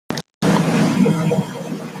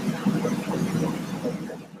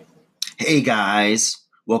Hey guys,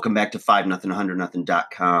 welcome back to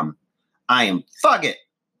 5nothing100nothing.com. I am Fugget,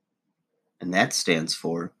 and that stands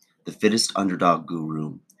for the fittest underdog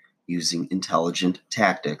guru using intelligent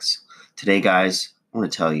tactics. Today, guys, I want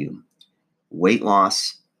to tell you, weight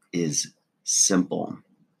loss is simple,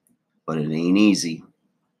 but it ain't easy.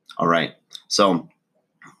 All right, so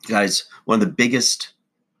guys, one of the biggest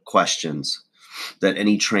questions that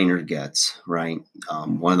any trainer gets, right?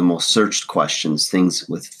 One of the most searched questions, things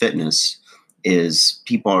with fitness, is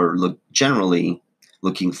people are generally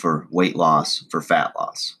looking for weight loss, for fat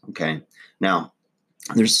loss. Okay. Now,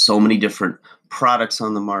 there's so many different products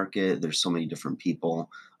on the market. There's so many different people,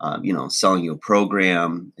 selling you a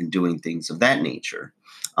program and doing things of that nature.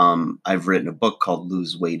 I've written a book called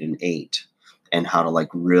Lose Weight in 8 and how to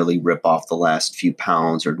really rip off the last few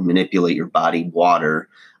pounds or manipulate your body water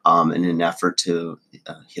in an effort to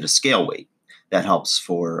hit a scale weight. That helps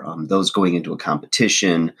for those going into a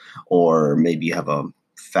competition, or maybe you have a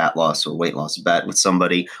fat loss or weight loss bet with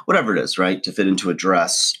somebody, whatever it is, right? To fit into a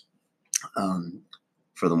dress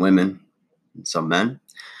for the women and some men.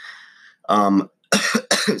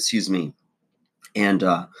 Excuse me. And,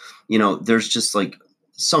 there's just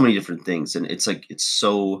so many different things. And it's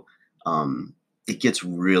so, it gets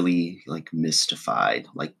really mystified,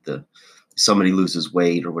 somebody loses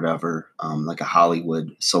weight or whatever, like a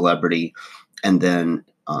Hollywood celebrity. And then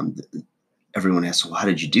everyone asks, well, how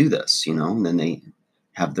did you do this? And then they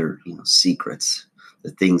have their, secrets,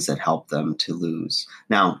 the things that help them to lose.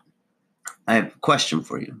 Now, I have a question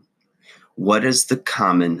for you. What is the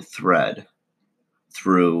common thread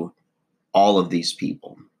through all of these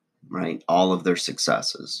people, right? All of their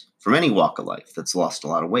successes from any walk of life that's lost a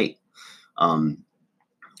lot of weight. One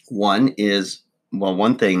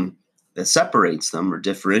thing that separates them or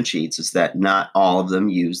differentiates is that not all of them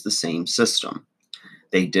use the same system.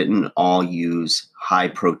 They didn't all use high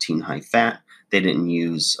protein, high fat. They didn't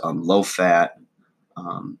use low fat,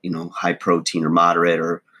 high protein or moderate,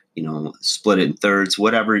 or, split it in thirds,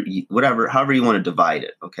 however you want to divide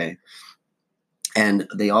it. Okay. And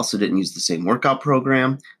they also didn't use the same workout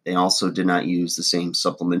program. They also did not use the same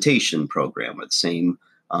supplementation program or the same,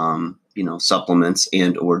 supplements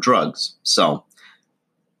and or drugs. So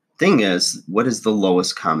thing is, what is the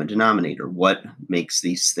lowest common denominator? What makes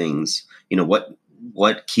these things,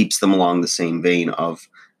 what keeps them along the same vein of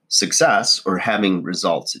success or having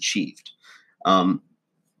results achieved?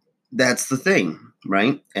 That's the thing,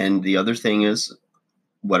 right? And the other thing is,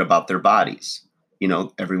 what about their bodies?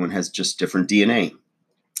 Everyone has just different DNA.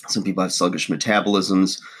 Some people have sluggish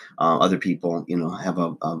metabolisms. Other people, have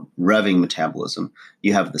a revving metabolism.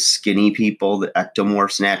 You have the skinny people, the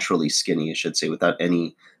ectomorphs, naturally skinny, I should say, without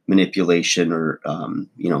any manipulation or,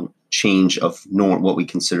 change of what we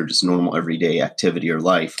consider just normal everyday activity or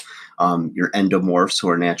life. Your endomorphs, who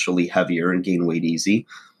are naturally heavier and gain weight easy.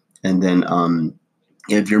 And then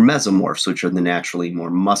you have your mesomorphs, which are the naturally more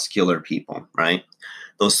muscular people, right?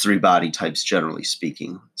 Those three body types, generally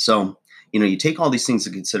speaking. So, you take all these things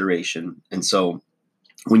into consideration. And so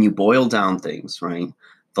when you boil down things, right,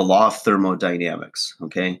 the law of thermodynamics,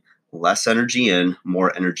 okay, less energy in,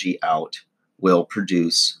 more energy out will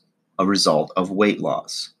produce a result of weight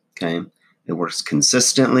loss, okay? It works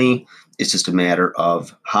consistently. It's just a matter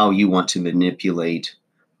of how you want to manipulate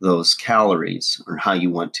those calories or how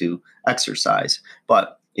you want to exercise.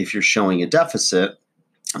 But if you're showing a deficit,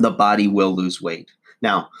 the body will lose weight.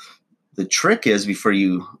 Now, the trick is, before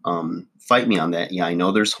you fight me on that, yeah, I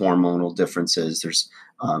know there's hormonal differences. There's,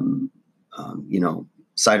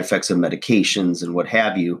 side effects of medications and what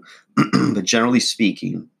have you. But generally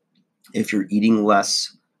speaking, if you're eating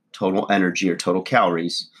less total energy or total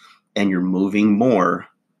calories and you're moving more,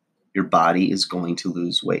 your body is going to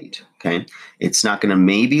lose weight, okay? It's not going to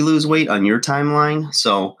maybe lose weight on your timeline.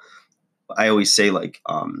 So I always say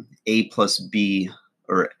A plus B,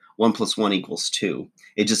 or 1 + 1 = 2.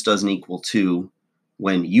 It just doesn't equal 2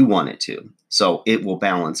 when you want it to. So it will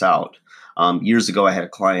balance out. Years ago, I had a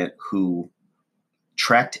client who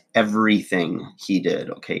tracked everything he did,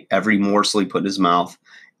 okay? Every morsel he put in his mouth,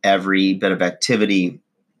 every bit of activity,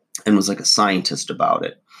 and was like a scientist about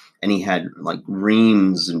it. And he had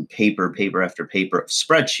reams and paper after paper of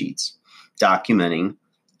spreadsheets documenting,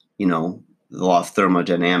 the law of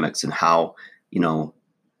thermodynamics and how,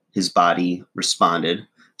 his body responded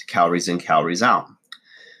to calories in, calories out.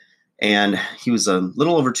 And he was a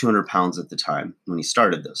little over 200 pounds at the time when he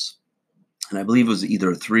started this. And I believe it was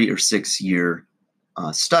either a 3 or 6 year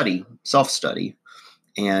self-study.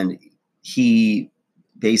 And he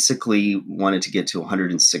basically wanted to get to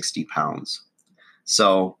 160 pounds.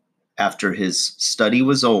 So after his study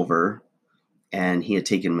was over, and he had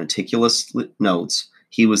taken meticulous notes,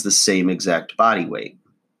 he was the same exact body weight.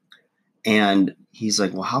 And he's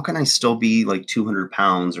like, well, how can I still be like 200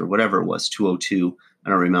 pounds or whatever it was, 202? I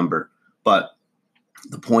don't remember. But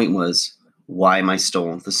the point was, why am I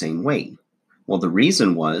still the same weight? Well, the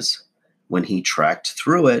reason was when he tracked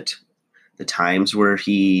through it, the times where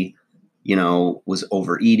he, was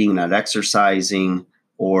overeating, not exercising,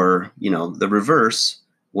 or, the reverse,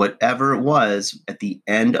 whatever it was at the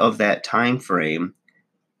end of that time frame,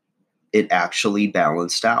 it actually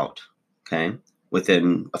balanced out, okay,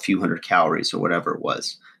 within a few hundred calories or whatever it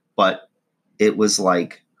was. But it was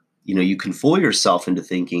like, you can fool yourself into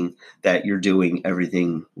thinking that you're doing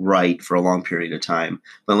everything right for a long period of time.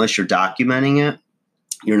 But unless you're documenting it,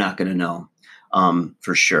 you're not going to know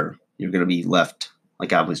for sure. You're going to be left,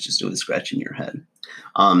 like I was just doing, scratching your head.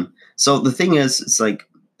 So the thing is, it's like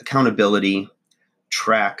accountability,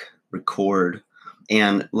 track, record,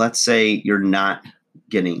 and let's say you're not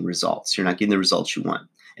getting results. You're not getting the results you want,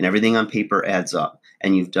 and everything on paper adds up.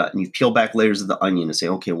 And you've peeled back layers of the onion and say,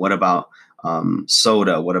 okay, what about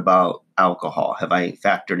soda? What about alcohol? Have I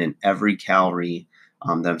factored in every calorie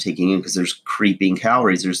that I'm taking in? Because there's creeping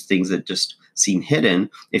calories. There's things that just seem hidden.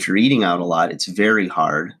 If you're eating out a lot, it's very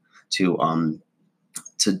hard to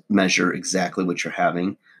measure exactly what you're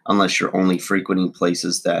having unless you're only frequenting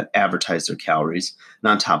places that advertise their calories. And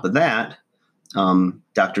on top of that,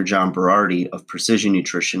 Dr. John Berardi of Precision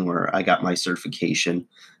Nutrition, where I got my certification,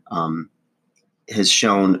 has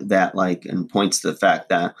shown that, and points to the fact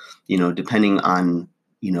that, depending on,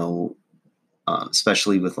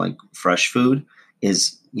 especially with fresh food,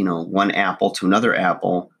 is, one apple to another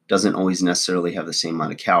apple doesn't always necessarily have the same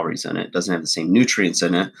amount of calories in it, doesn't have the same nutrients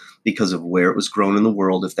in it because of where it was grown in the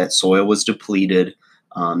world, if that soil was depleted,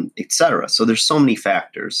 etc. So there's so many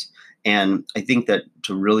factors. And I think that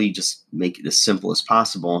to really just make it as simple as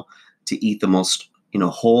possible, to eat the most,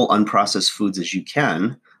 whole unprocessed foods as you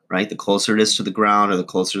can, right? The closer it is to the ground or the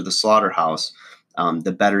closer to the slaughterhouse,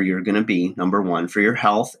 the better you're going to be, number one, for your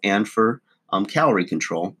health and for calorie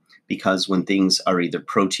control. Because when things are either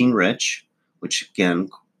protein rich, which again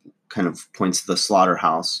kind of points to the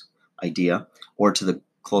slaughterhouse idea, or to the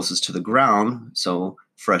closest to the ground, so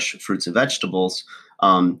fresh fruits and vegetables,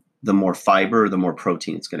 the more fiber, the more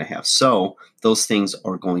protein it's going to have. So those things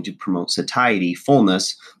are going to promote satiety,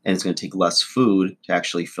 fullness, and it's going to take less food to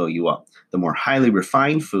actually fill you up. The more highly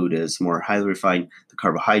refined food is, the more highly refined the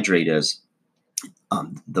carbohydrate is,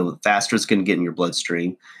 the faster it's going to get in your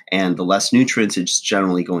bloodstream, and the less nutrients it's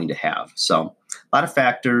generally going to have. So a lot of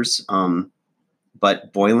factors,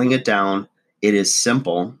 but boiling it down, it is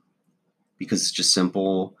simple because it's just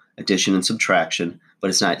simple addition and subtraction,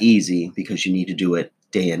 but it's not easy because you need to do it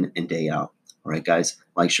day in and day out. All right, guys,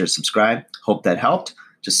 like, share, subscribe. Hope that helped.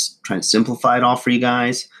 Just trying to simplify it all for you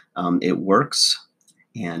guys. It works,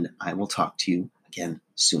 and I will talk to you again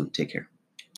soon. Take care.